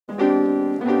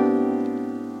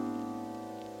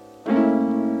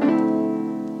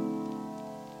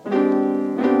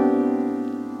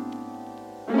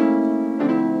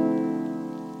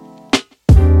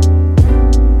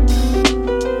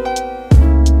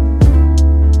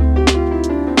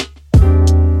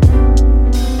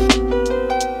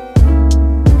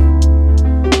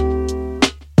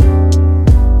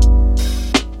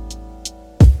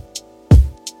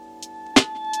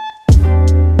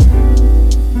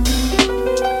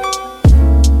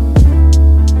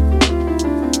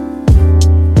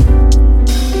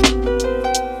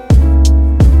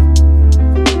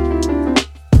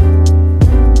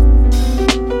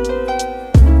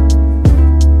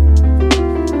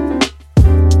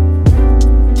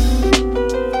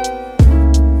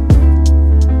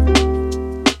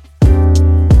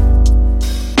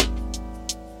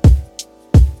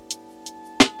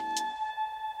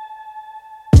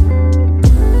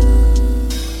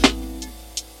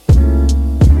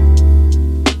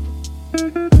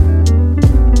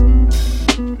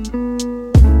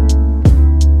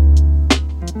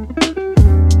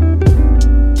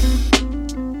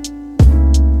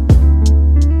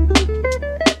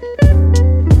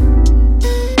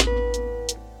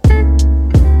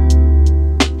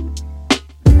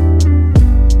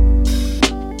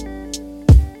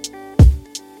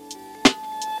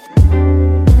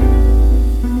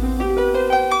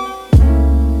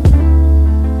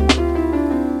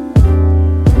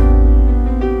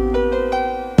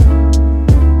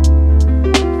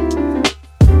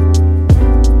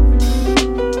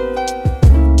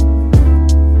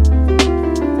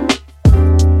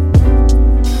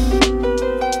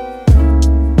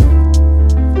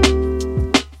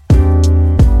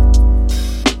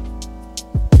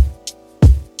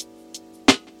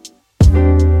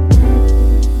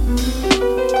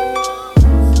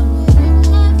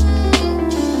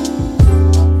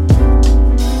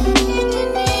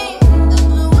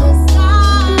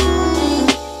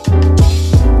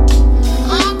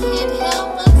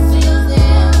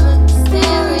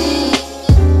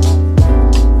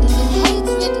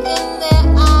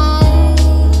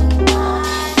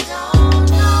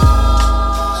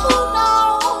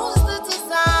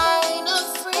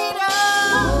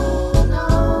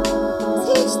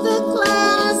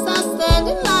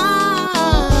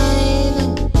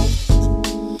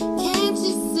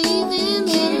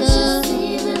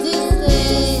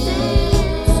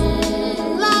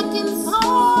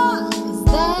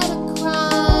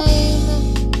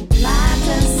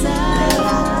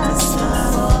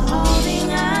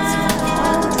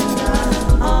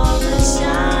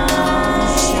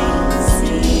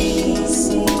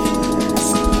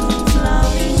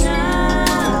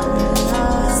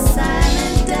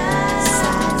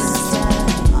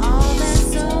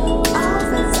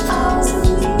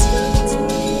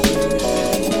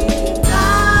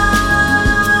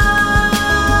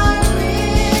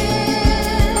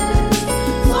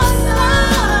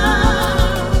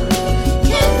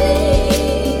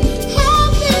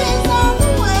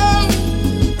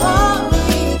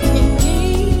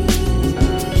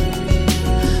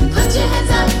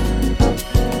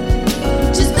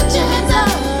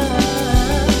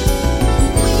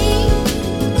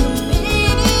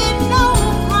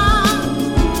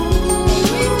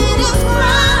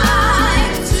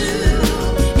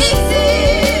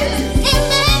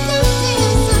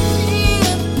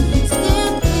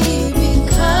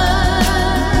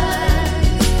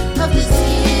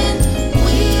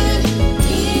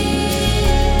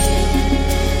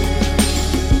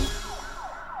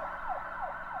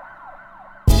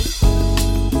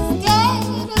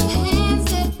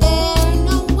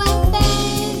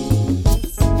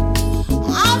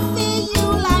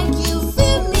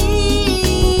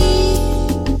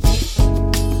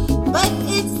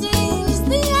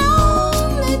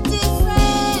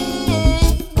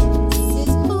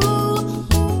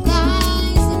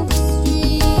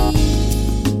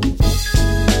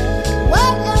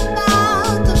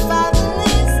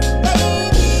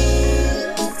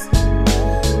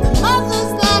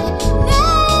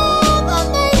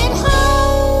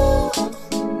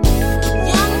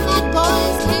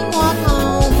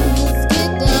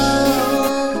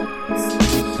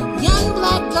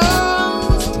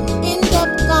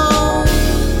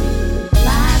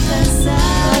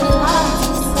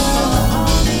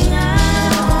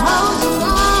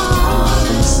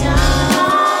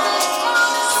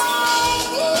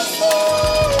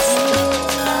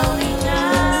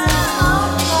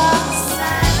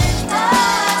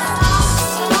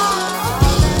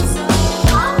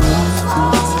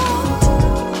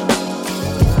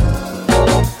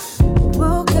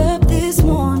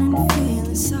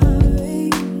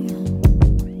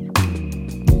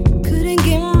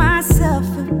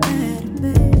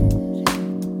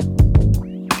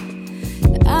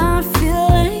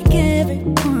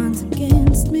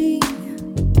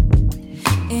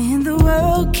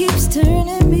world keeps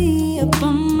turning me up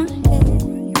on my head.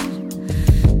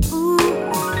 Ooh,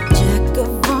 jack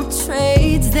of all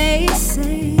trades, they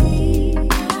say.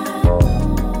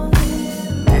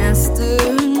 Master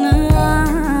of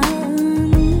none.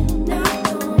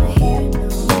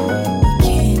 You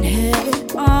can't have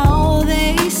it all,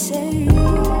 they say.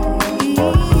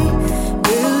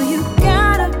 Girl, you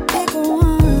gotta pick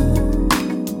one.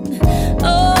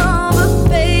 Oh, but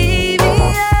baby,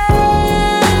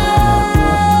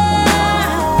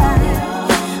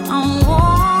 I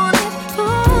want it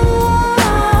all.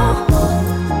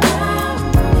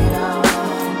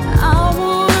 I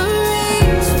wanna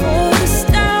reach for the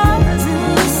stars in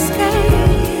the sky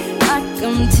like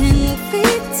I'm 10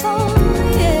 feet tall,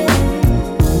 yeah.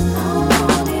 I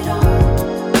want it all.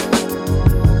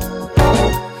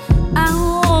 I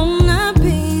wanna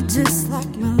be just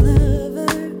like my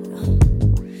lover,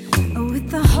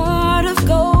 with a heart of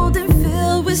gold and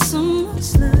filled with so much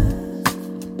love.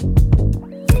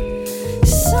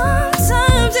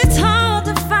 Sometimes it's hard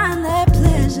to find that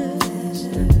pleasure,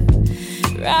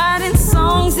 writing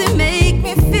songs that make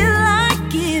me feel like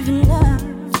giving up.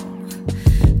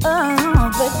 Oh,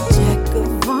 but jack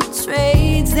of all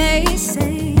trades, they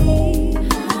say.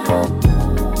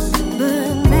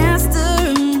 But master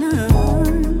of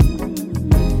none.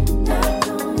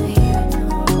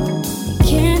 You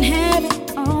can't have it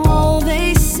all,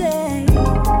 they say.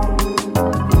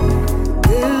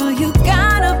 Girl, you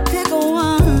gotta pick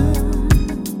one.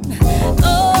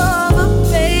 Oh, but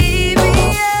baby,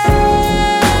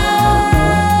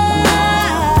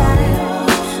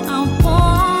 I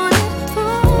want it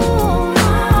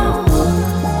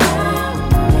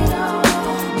all.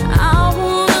 I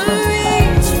wanna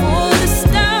reach for the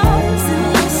stars in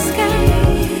the sky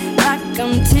like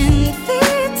I'm 10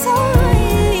 feet tall.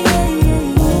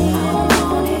 I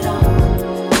want it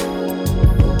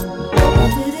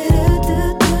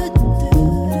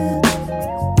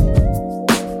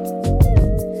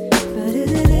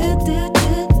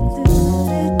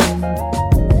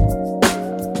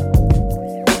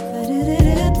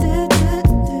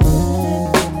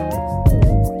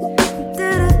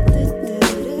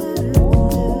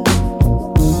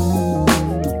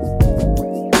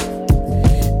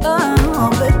Oh,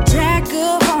 but jack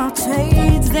of all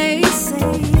trades, they say.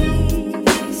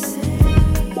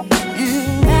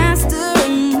 And master of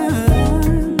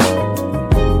none.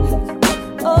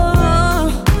 Oh,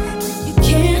 you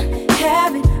can't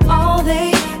have it all,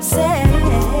 they say.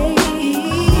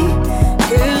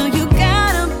 Girl, you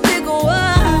gotta pick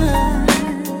one.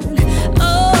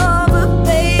 Oh, but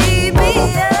baby,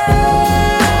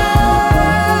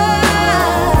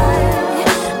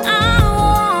 I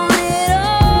want it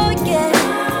all, yeah.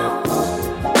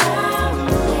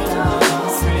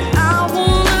 I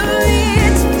wanna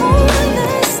reach for the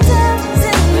stars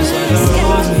in the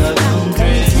sky like I'm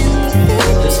 10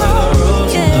 feet tall,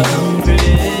 yeah.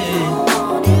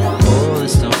 Oh,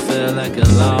 this don't feel like a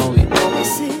long week.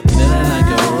 Feeling like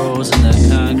a rose in the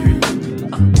concrete.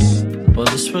 Well,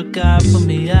 this what God put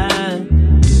me at.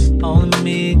 Only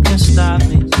me can stop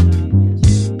me.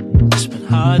 It's been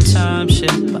hard times,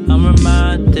 shit, but I'm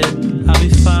reminded I'll be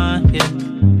fine, yeah.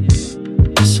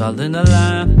 It's all in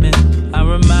alignment. I'm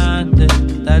reminded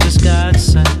that it's God's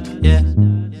sent, yeah.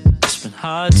 It's been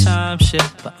hard times, shit,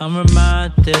 but I'm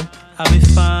reminded I'll be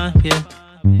fine, yeah.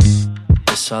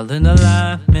 It's all in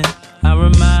alignment. I'm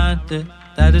reminded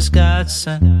that it's God's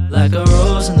sent, like a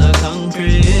rose in the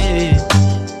concrete.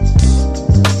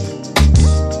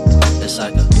 It's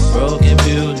like a broken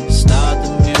beauty. Start the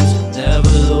music, never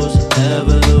lose it,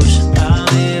 evolution. I'll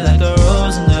be like a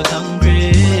rose in the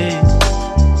concrete.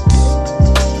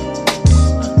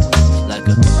 Like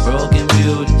a broken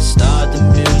beauty. Start the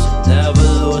music, never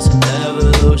lose it,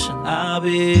 evolution. I'll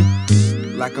be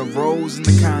like a rose in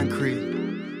the concrete.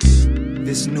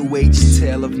 This new age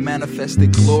tale of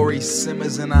manifested glory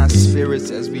simmers in our spirits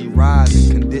as we rise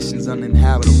in conditions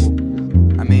uninhabitable.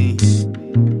 I mean,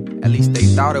 at least they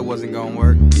thought it wasn't gonna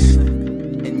work.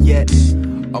 And yet,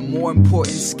 a more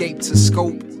important scape to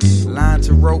scope, line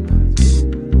to rope,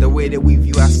 the way that we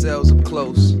view ourselves up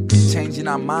close, changing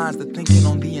our minds to thinking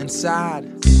on the inside.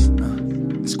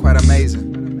 It's quite amazing.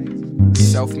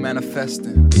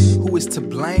 Self-manifesting. Who is to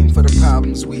blame for the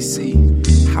problems we see?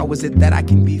 How is it that I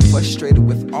can be frustrated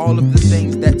with all of the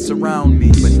things that surround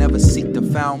me, but never seek to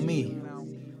found me?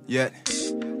 Yet,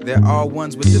 They're all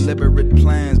ones with deliberate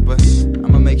plans, but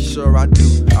I'ma make sure I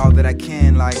do all that I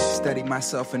can, like study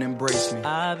myself and embrace me.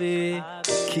 I'll be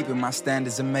keeping my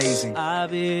standards amazing. I'll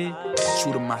be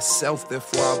true to myself,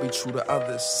 therefore I'll be true to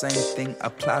others. Same thing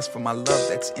applies for my love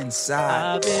that's inside.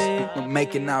 I'll be I'm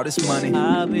making all this money,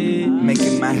 I'll be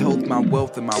making my health my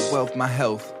wealth and my wealth my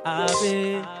health. I'll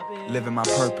be Living my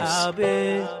purpose, I'll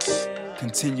be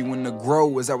continuing to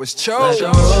grow as I was like chosen. a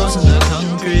rose in the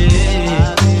concrete.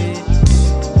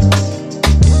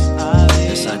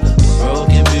 It's like a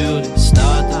broken beauty,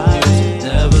 start the music,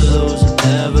 never lose it,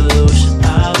 evolution.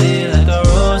 I'll be like a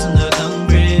rose in the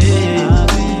concrete.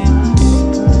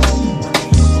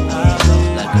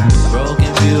 Like a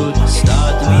broken beauty,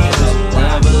 start the music,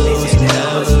 never lose it,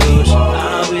 evolution.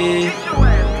 I'll be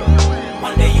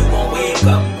one day you gon' wake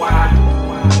up, why?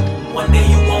 One day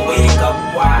you gon' wake up,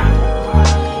 why?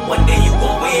 One day you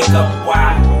gon' wake up,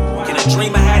 why? Can a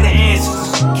dreamer have the answers?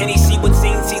 Can he see what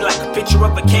seems see like a picture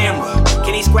of a camera?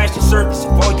 Can he scratch the surface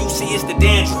if all you see is the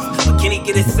dandruff? Or can he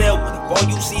get a cell when if all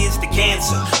you see is the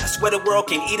cancer? I swear the world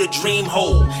can eat a dream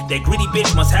whole. That greedy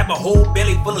bitch must have a whole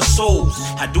belly full of souls.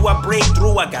 How do I break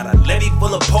through? I got a levee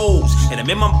full of poles. And I'm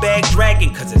in my bag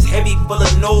dragging cause it's heavy full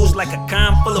of nose like a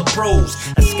con full of pros.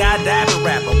 A skydiving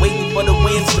rapper waiting for the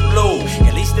winds to blow.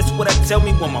 At least that's what I tell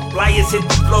me when my flyers hit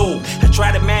the flow. I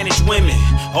try to manage women,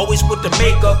 always with the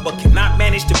makeup, but cannot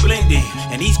manage to blend in.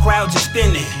 And these crowds are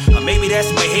thinning. Or maybe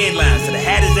that's my headline, so the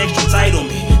hat is extra tight on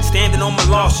me. Standing on my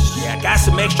losses, yeah, I got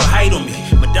some extra height on me.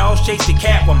 My dogs chase the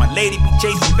cat while my lady be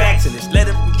chasing facts. And this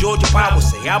letter from Georgia Power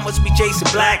say I must be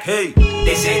chasing black. Hey,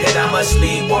 they say that I'm a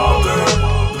sleepwalker.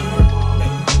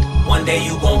 One day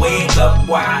you gon' wake up,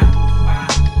 why?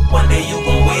 One day you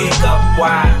gon' wake up,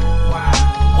 why?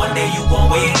 One day you gon'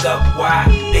 wake up, why?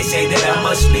 They say that I'm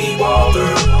a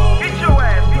sleepwalker.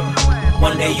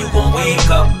 One day you gon' wake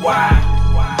up, why?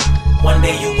 One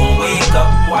day you gon' wake up,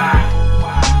 why?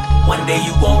 One day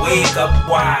you gon' wake up,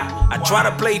 why? I try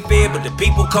to play fair, but the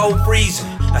people cold freezing.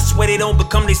 I swear they don't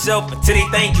become themselves until they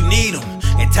think you need them.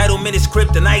 Entitlement is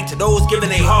kryptonite to those giving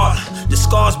their heart. The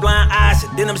scars, blind eyes,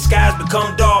 and then them skies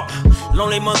become dark.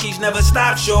 Lonely monkeys never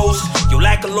stop shows. Your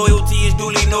lack of loyalty is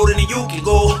duly noted and you can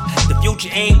go. The future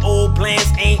ain't old, plans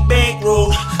ain't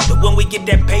bankroll. But when we get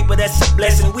that paper, that's a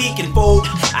blessing we can fold.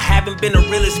 I haven't been a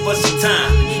realist for some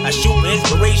time. I shoot for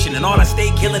inspiration and all I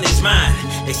stay killing is mine.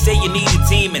 They say you need a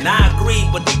team and I agree,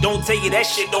 but they don't tell you that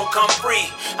shit don't come free.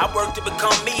 I work to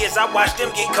become me as I watch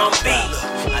them get comfy.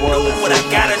 I know what I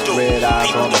gotta do.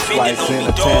 People depending on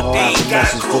me, dog, they ain't got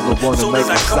a clue. Soon as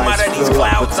I come out of these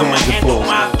clouds, I'ma handle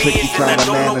my biz. And I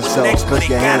don't know what's next, but it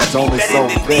gotta be better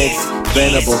than this.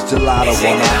 Venables, gelato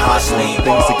on a hot one.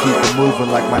 Things to keep it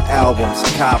moving like my albums.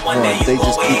 Cop one, they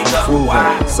just keep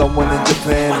improving. Someone in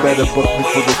Japan better book me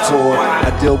for the tour.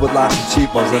 I deal with lots of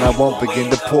cheapos and I won't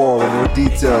begin to pour with more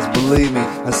details. Believe me,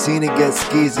 I've seen it get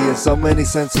skeezy in so many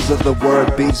senses of the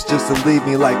word. Beats just to leave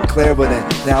me like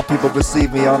clarinet. Now people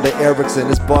receive me on the Ericsson.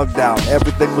 It's bugged out.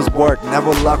 Everything was work,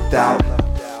 never lucked out.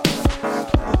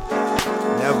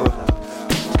 Never.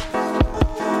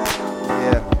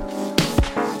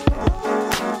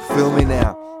 Feel me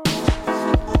now.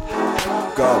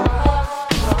 Go.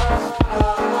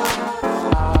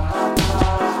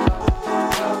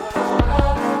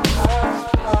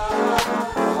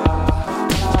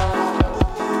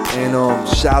 And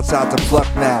shouts out to Pluck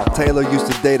now. Taylor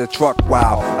used to date a truck,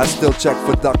 wow. I still check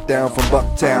for Duck Down from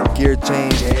Bucktown. Gear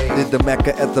change, did the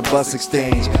Mecca at the bus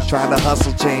exchange. Trying to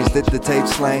hustle change, did the tape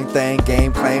slang thing.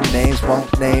 Game claim names,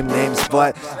 won't name names,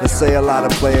 but let's say a lot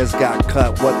of players got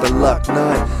cut. What the luck,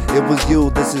 none. It was you,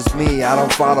 this is me. I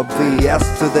don't follow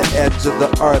BS to the edge of the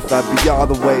earth. I'd be all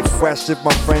the way fresh if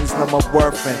my friends know my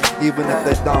worth. And even if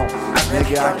they don't,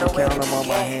 nigga, I can count them on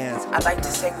my hands. I like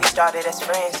to say we started as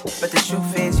friends, but the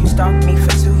truth is you stalked me for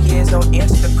 2 years on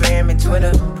Instagram and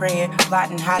Twitter, praying,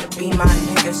 plotting how to be my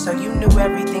nigga. So you knew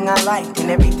everything I liked and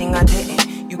everything I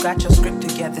didn't. You got your script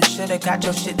together, should've got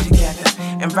your shit together.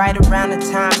 And right around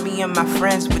the time me and my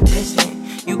friends were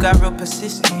dissing, you got real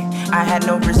persistent, I had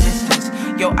no resistance.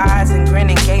 Your eyes and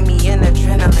grinning gave me an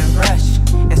adrenaline rush,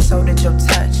 and so did your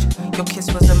touch. Your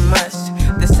kiss was a must,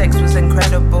 the sex was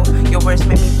incredible, your words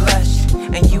made me blush.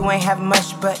 And you ain't have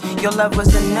much, but your love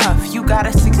was enough. You got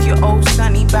a 6-year-old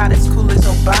son, he bout as cool as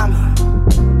Obama.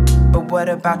 But what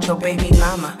about your baby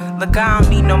mama? Look, I don't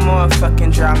need no more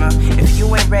fucking drama. If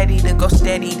you ain't ready to go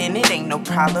steady, then it ain't no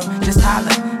problem. Just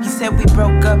holler. He said we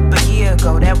broke up a year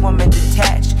ago, that woman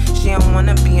detached. She don't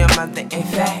wanna be a mother, in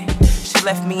fact. She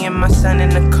left me and my son in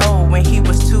the cold when he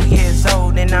was 2 years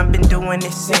old, and I've been doing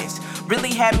it since.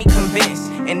 Really had me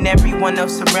convinced, and everyone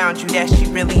else around you that she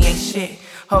really ain't shit.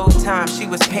 Whole time she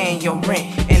was paying your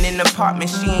rent. And in the apartment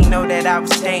she ain't know that I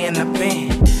was staying up in.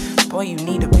 Boy, you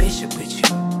need a bishop with you.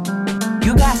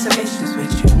 You got some issues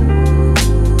with you.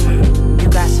 You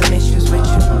got some issues with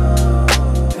you.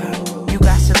 You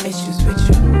got some issues with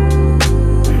you.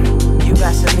 You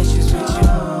got some issues with you.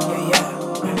 Yeah,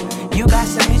 yeah. You got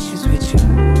some issues with you.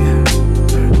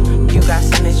 You got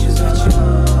some issues with you.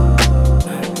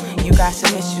 You got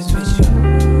some issues with you.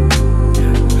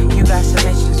 You got some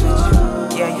issues with you.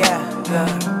 Yeah, yeah,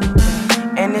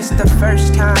 yeah. And it's the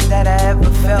first time that I ever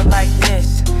felt like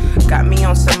this. Got me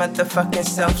on some motherfucking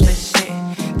selfless shit.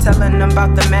 Telling them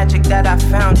about the magic that I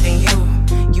found in you.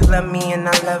 You love me and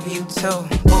I love you too.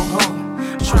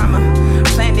 Woo-hoo. Trauma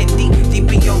planted deep,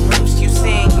 deep in your roots. You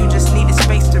saying you just needed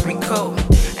space to recoup.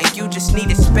 And you just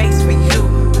needed space for you.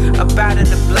 Up out of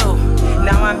the blue.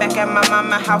 Now I'm back at my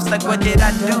mama's house like what did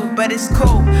I do? But it's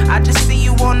cool, I just see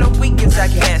you on the weekends I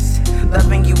guess.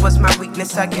 Loving you was my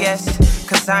weakness I guess.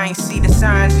 Cause I ain't see the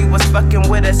signs you was fucking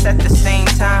with us at the same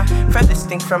time. Furthest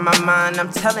thing from my mind,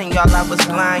 I'm telling y'all I was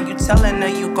blind. You telling her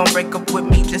you gon' break up with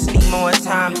me, just need more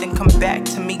time. Then come back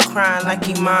to me crying like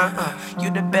he mine. You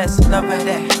the best lover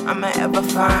that I'ma ever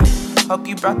find. Hope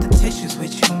you brought the tissues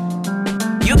with you.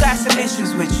 You got some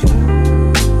issues with you.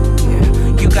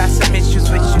 Yeah. You got some issues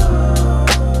with you.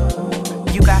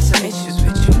 You got some issues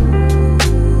with you.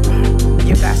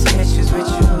 You got some issues with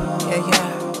you. Yeah, yeah.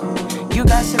 You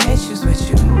got some issues with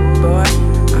you, boy.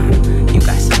 You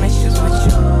got some issues with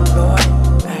you, boy.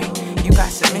 You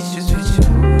got some issues with you,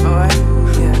 boy.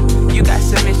 Yeah. You got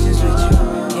some issues with you.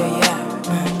 Yeah,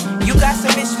 yeah. You got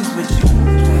some issues with you.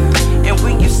 And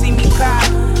when you see me cry,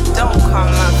 don't call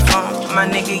my phone, my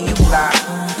nigga, you lie.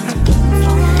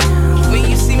 When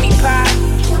you see me cry,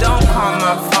 don't call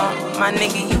my phone, my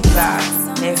nigga, you lie,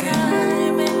 nigga.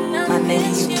 My nigga,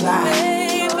 you lie.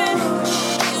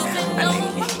 My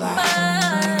nigga, you lie.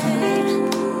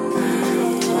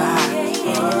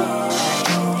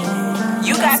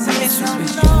 You got some issues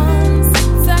with you.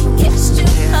 I kissed you,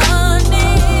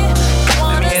 honey.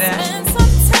 Wanna hear that? spend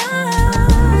some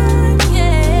time,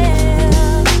 yeah.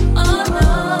 Oh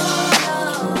no,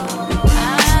 I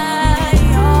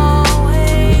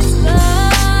always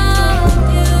loved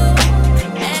you,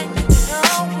 and you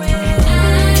know it.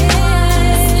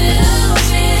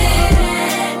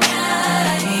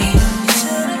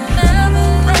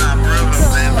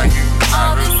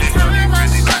 All this time I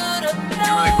should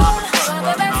have known. You're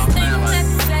the best thing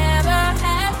that's ever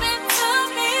happened to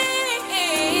me.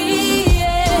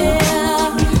 Yeah.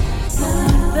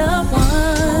 The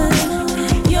one,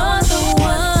 you're the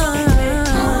one.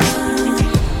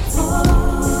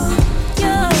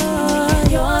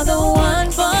 You're the one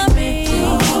for me.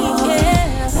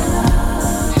 Yeah.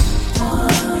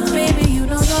 Baby, you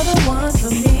know you're the one for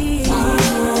me.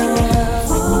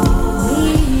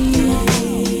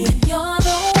 You're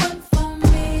the one for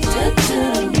me.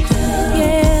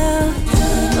 Yeah.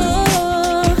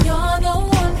 You're the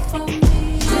one for me.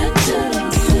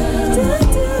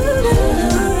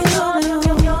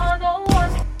 You're the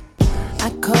one. I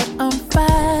caught on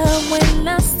fire when I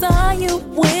saw you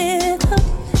with her.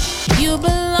 You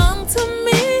belong to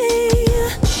me.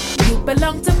 You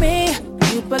belong to me.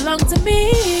 You belong to me.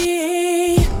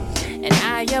 And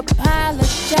I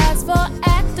apologize for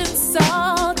acting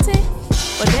salty.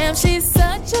 But damn, she's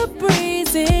such a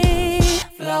breezy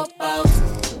float boat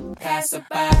passerby.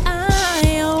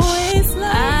 I always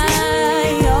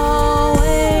loved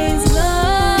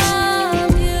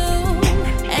you,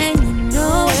 and you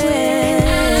know it.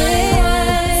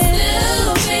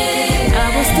 I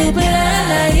was stupid and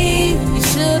naive. You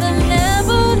should have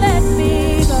never let me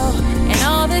go. And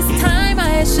all this time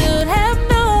I should have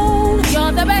known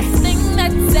you're the best thing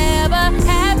that's ever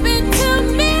happened to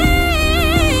me.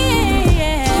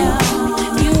 Yeah.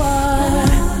 You are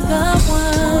the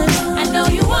one. I know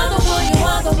you are the one. You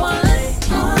are the one.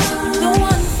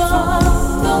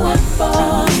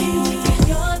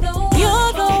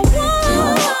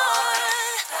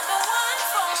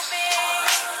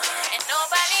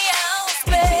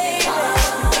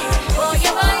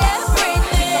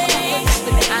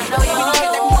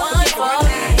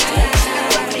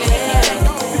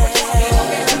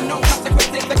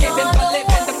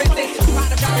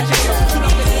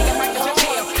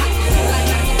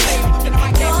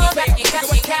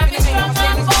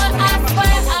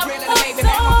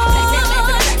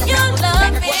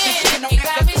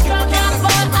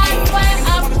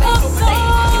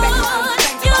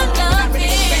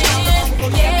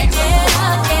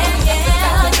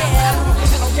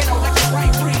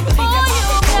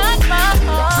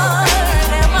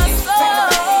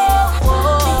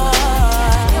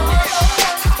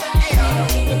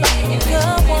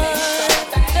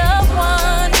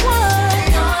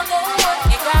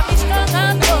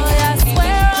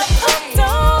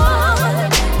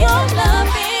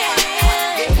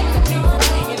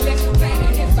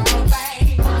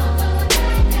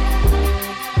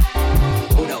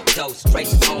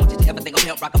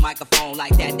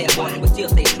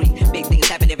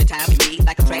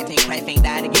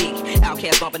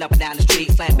 ass bumping up and down the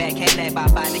street. Slam back, head lad by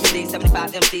 5 niggas D,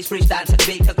 75 MCs freestyle to the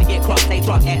beat. Cause we get crunk, stay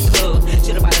drunk at the club.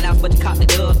 Should've bought an ounce, but you caught the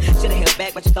dub. Should've held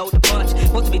back, but you throw the punch.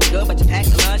 Supposed to be the good, but you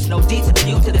packed the lunch. No D to the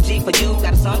U to the G for you.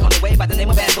 Got a son on the way by the name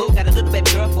of Bamboo. Got a little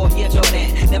baby girl for a year,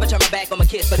 Jordan. Never turn my back on my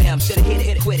kiss for them. Should've hit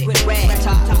it, quit it. Rag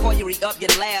top, before you re-up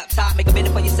your laptop. Make a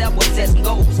minute for yourself, boy, set some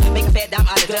goals. Make a fat dime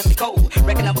out of dusty cold.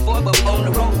 Reckon number 4, but we on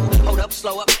the road. Hold up,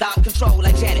 slow up, stop, control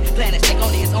like Janet. Planets, take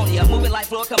only it's only a moving like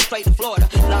floor, come straight to Florida.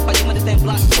 Lock by you in the same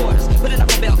block borders. Put it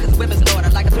up on bell, cause the weapon's in order.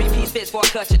 Like a 3-piece fish for I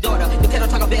cut your daughter. You can't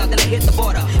talk about then I hit the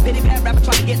border. Penny pad rapper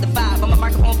trying to get the 5. I'm a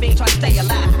microphone fiend trying to stay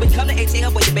alive. When you come to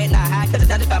ATL, boy, you better not hide, cause the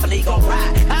Dutch family gon'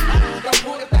 ride. Don't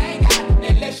pull the thing out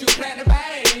unless you plan to